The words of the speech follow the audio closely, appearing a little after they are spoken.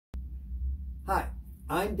Hi,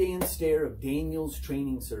 I'm Dan Stair of Daniel's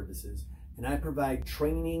Training Services, and I provide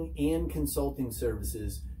training and consulting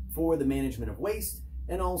services for the management of waste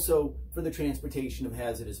and also for the transportation of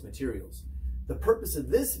hazardous materials. The purpose of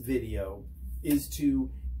this video is to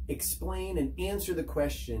explain and answer the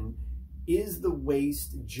question, is the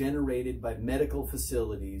waste generated by medical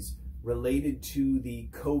facilities related to the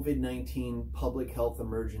COVID-19 public health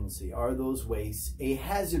emergency, are those wastes a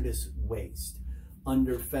hazardous waste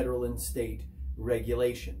under federal and state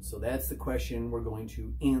regulation? So that's the question we're going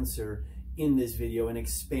to answer in this video and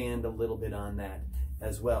expand a little bit on that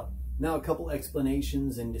as well. Now, a couple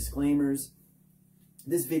explanations and disclaimers.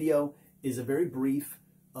 This video is a very brief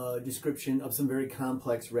description of some very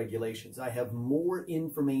complex regulations. I have more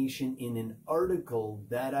information in an article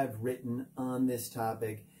that I've written on this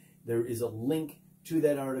topic. There is a link to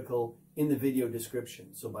that article in the video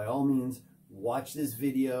description. So by all means, watch this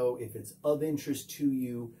video. If it's of interest to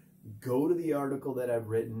you, go to the article that I've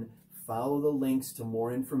written, follow the links to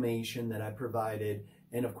more information that I provided,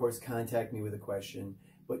 and of course, contact me with a question.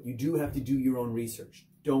 But you do have to do your own research.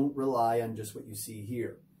 Don't rely on just what you see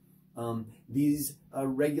here. These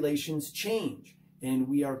regulations change, and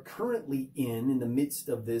we are currently in the midst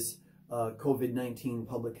of this COVID-19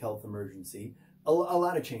 public health emergency. A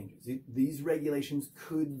lot of changes. These regulations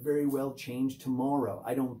could very well change tomorrow.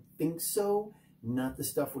 I don't think so. Not the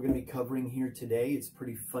stuff we're going to be covering here today. It's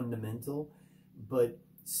pretty fundamental. But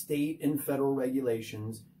state and federal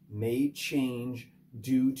regulations may change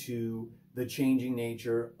due to the changing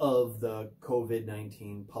nature of the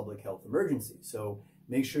COVID-19 public health emergency. So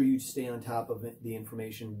make sure you stay on top of the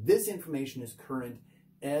information. This information is current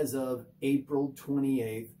as of April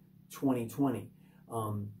 28th, 2020.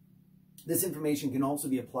 This information can also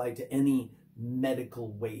be applied to any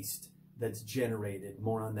medical waste that's generated.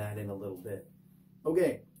 More on that in a little bit.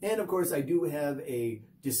 Okay, and of course I do have a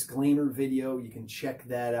disclaimer video. You can check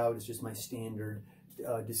that out. It's just my standard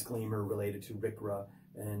disclaimer related to RCRA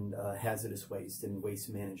and hazardous waste and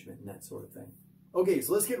waste management and that sort of thing. Okay,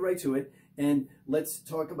 so let's get right to it and let's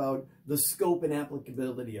talk about the scope and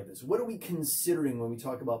applicability of this. What are we considering when we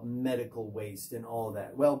talk about medical waste and all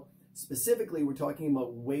that? Well, specifically, we're talking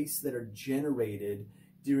about waste that are generated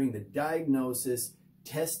during the diagnosis,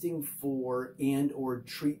 testing for, and or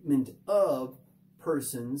treatment of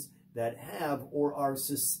persons that have or are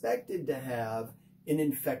suspected to have an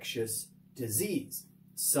infectious disease,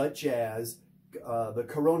 such as the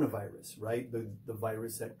coronavirus, right? The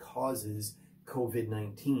virus that causes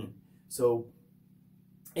COVID-19. So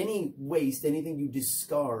any waste, anything you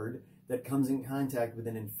discard that comes in contact with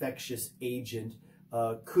an infectious agent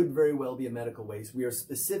could very well be a medical waste. We are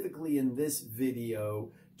specifically in this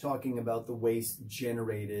video talking about the waste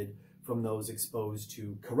generated from those exposed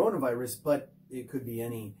to coronavirus, but it could be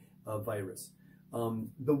any virus.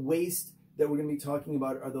 The waste that we're going to be talking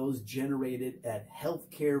about are those generated at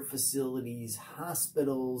healthcare facilities,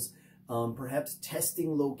 hospitals, perhaps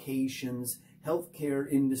testing locations, healthcare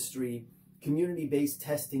industry, community-based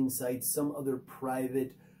testing sites, some other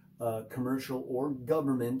private, commercial, or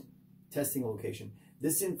government testing location.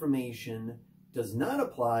 This information does not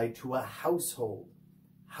apply to a household.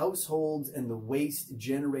 Households and the waste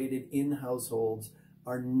generated in households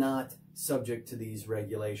are not subject to these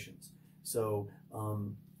regulations. So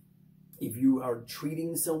if you are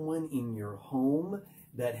treating someone in your home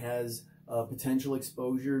that has potential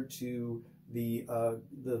exposure to the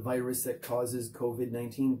virus that causes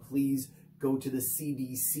COVID-19, please go to the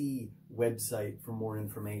CDC website for more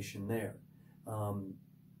information there.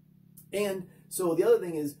 And so the other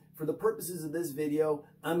thing is, for the purposes of this video,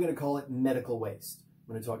 I'm going to call it medical waste.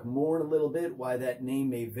 I'm going to talk more in a little bit why that name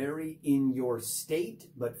may vary in your state,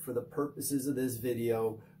 but for the purposes of this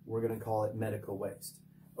video, we're going to call it medical waste.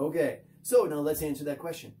 Okay, so now let's answer that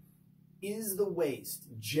question. Is the waste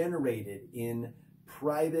generated in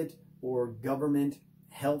private or government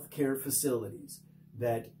healthcare facilities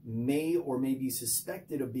that may or may be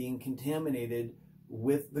suspected of being contaminated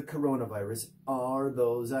with the coronavirus, are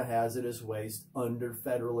those a hazardous waste under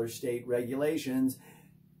federal or state regulations?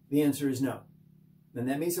 The answer is no. And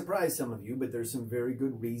that may surprise some of you, but there's some very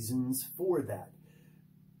good reasons for that.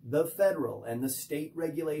 The federal and the state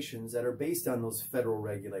regulations that are based on those federal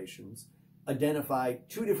regulations identify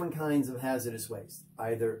two different kinds of hazardous waste.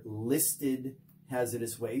 Either listed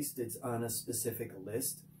hazardous waste, it's on a specific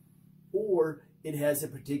list, or it has a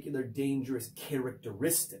particular dangerous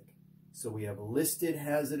characteristic. So we have listed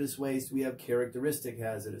hazardous waste, we have characteristic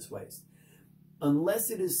hazardous waste.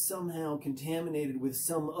 Unless it is somehow contaminated with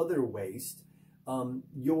some other waste,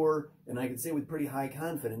 and I can say with pretty high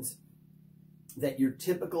confidence, that your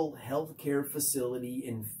typical healthcare facility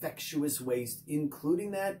infectious waste,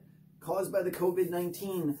 including that caused by the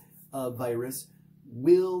COVID-19 virus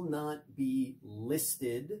will not be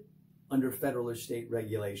listed under federal or state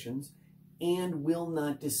regulations and will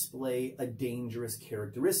not display a dangerous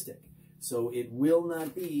characteristic. So it will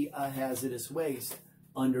not be a hazardous waste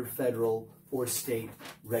under federal or state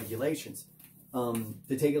regulations. To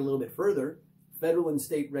take it a little bit further, federal and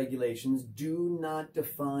state regulations do not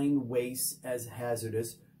define wastes as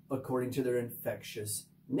hazardous according to their infectious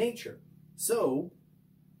nature. So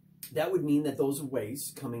that would mean that those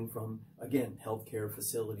wastes coming from, again, healthcare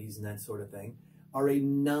facilities and that sort of thing are a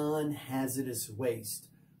non-hazardous waste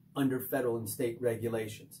under federal and state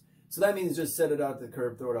regulations. So that means just set it out to the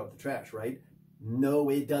curb, throw it out the trash, right? No,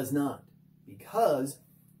 it does not, because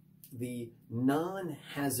the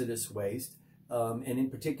non-hazardous waste, and in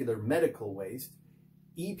particular medical waste,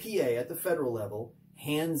 EPA at the federal level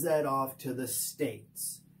hands that off to the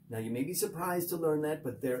states. Now, you may be surprised to learn that,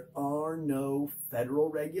 but there are no federal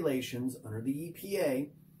regulations under the EPA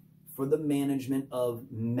for the management of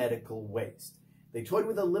medical waste. They toyed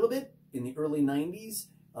with it a little bit in the early 90s.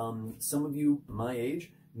 Some of you my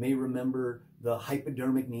age may remember the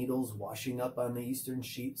hypodermic needles washing up on the eastern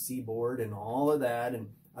seaboard and all of that. And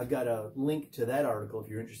I've got a link to that article if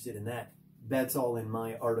you're interested in that. That's all in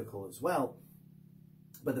my article as well.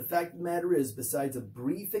 But the fact of the matter is, besides a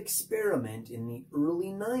brief experiment in the early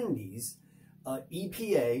 90s,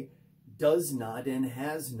 EPA does not and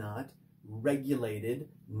has not regulated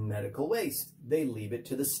medical waste. They leave it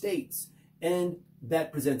to the states. And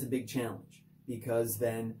that presents a big challenge, because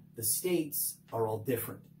then the states are all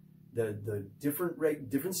different. The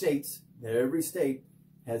different states, every state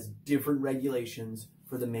has different regulations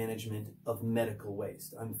for the management of medical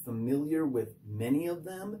waste. I'm familiar with many of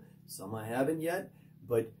them, some I haven't yet,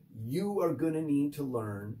 but you are going to need to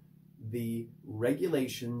learn the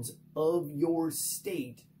regulations of your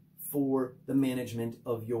state for the management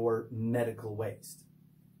of your medical waste.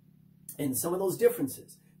 And some of those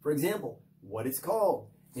differences, for example, what it's called.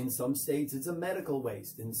 In some states, it's a medical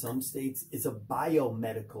waste. In some states, it's a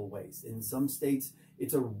biomedical waste. In some states,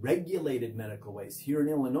 it's a regulated medical waste. Here in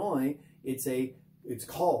Illinois, it's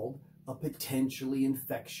called a potentially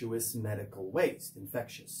infectious medical waste.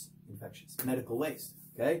 Infectious medical waste,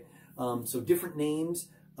 okay? So different names,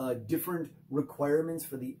 different requirements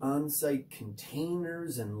for the on-site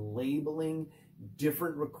containers and labeling,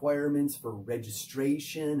 different requirements for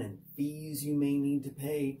registration and fees you may need to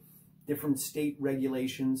pay, different state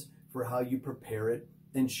regulations for how you prepare it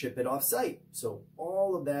and ship it off-site. So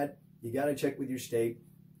all of that, you got to check with your state.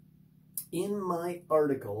 In my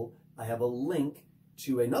article, I have a link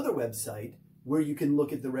to another website where you can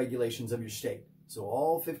look at the regulations of your state. So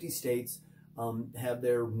all 50 states have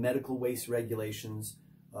their medical waste regulations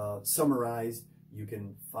summarized. You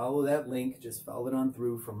can follow that link, just follow it on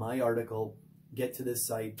through from my article, get to this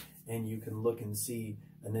site, and you can look and see,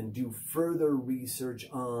 and then do further research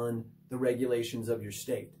on the regulations of your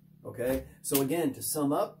state, okay? So again, to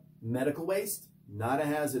sum up, medical waste, not a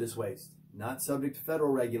hazardous waste, not subject to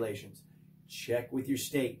federal regulations. Check with your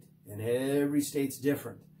state, and every state's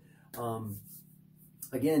different.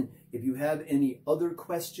 Again, if you have any other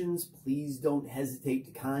questions, please don't hesitate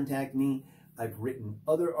to contact me. I've written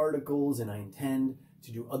other articles, and I intend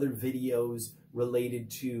to do other videos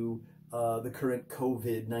related to the current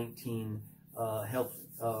COVID-19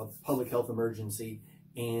 public health emergency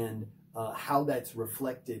and how that's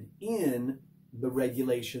reflected in the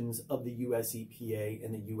regulations of the US EPA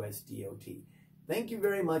and the US DOT. Thank you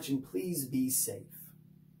very much, and please be safe.